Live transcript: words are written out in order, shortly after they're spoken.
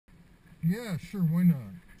Yeah, sure, why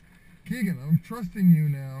not? Keegan, I'm trusting you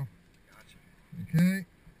now. Gotcha. Okay?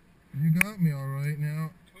 You got me all right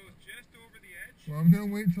now. Toes just over the edge. Well, I'm going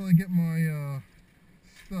to wait until I get my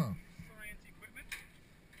stuff. Science equipment.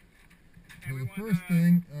 So the first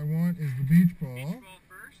thing I want is the beach ball. Beach ball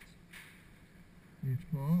first. Beach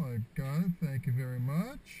ball, I got it. Thank you very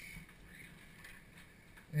much.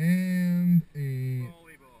 And a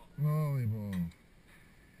volleyball.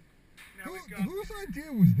 Now Whose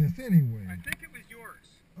idea was this anyway? I think it was yours.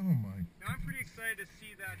 Oh my. Now I'm pretty excited to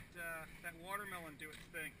see that watermelon do its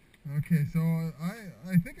thing. Okay, so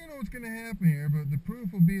I think I know what's going to happen here, but the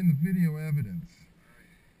proof will be in the video evidence.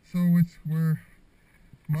 So it's where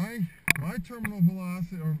my terminal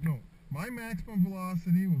velocity, or no, my maximum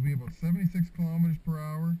velocity will be about 76 kilometers per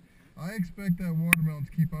hour. I expect that watermelon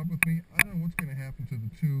to keep up with me. I don't know what's going to happen to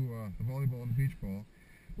the two, the volleyball and the beach ball.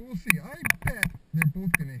 But we'll see. I bet they're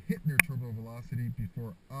both going to hit their terminal velocity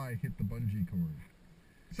before I hit the bungee cord.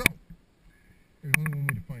 So, there's only one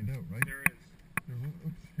way to find out, right? There is.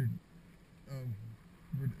 Oops, here.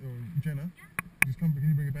 Jenna, just come. Can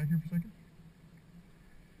you bring it back here for a second?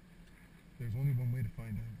 There's only one way to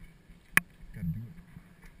find out. Gotta do it.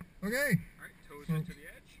 Okay. All right, toes into the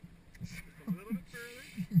edge. Just a little bit further.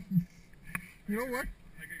 You know what?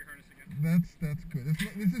 I got your harness again. That's good.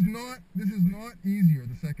 This is not easier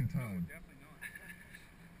the second time. No, definitely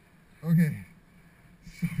not. Okay.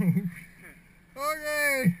 So.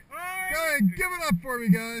 Okay. Go ahead, give it up for me,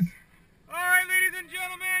 guys. All right, ladies and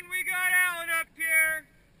gentlemen, we got Alan up here.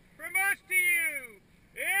 From us to you,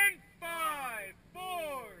 in 5,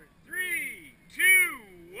 4, 3,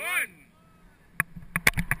 2, 1.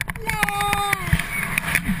 Whoa!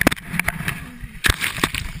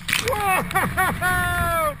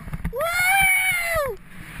 Whoa! Woo!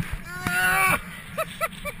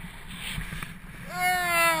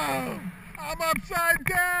 Oh, I'm upside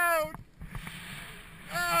down.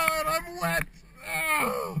 Oh, and I'm wet.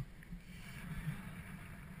 Oh.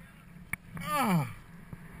 Oh.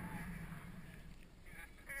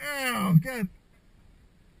 Oh, good.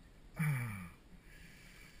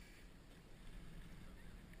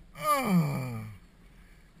 Oh.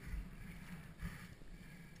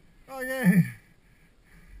 Okay.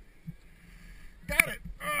 Got it.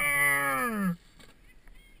 Oh.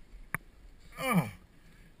 Oh,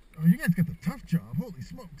 you guys got the tough job. Holy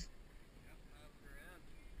smokes.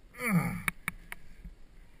 Perfect,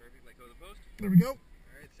 like the post. There we go. All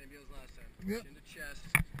right, same deal as last time. Yep. Chin to chest.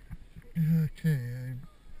 Okay.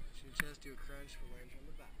 Chin to chest, do a crunch for lunge on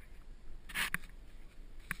the back.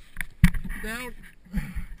 Down.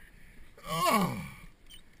 Oh.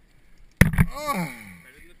 Oh.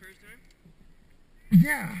 Better than the first time?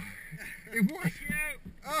 Yeah. It was.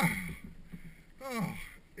 Oh.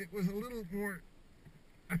 It was a little more.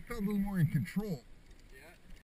 I felt a little more in control.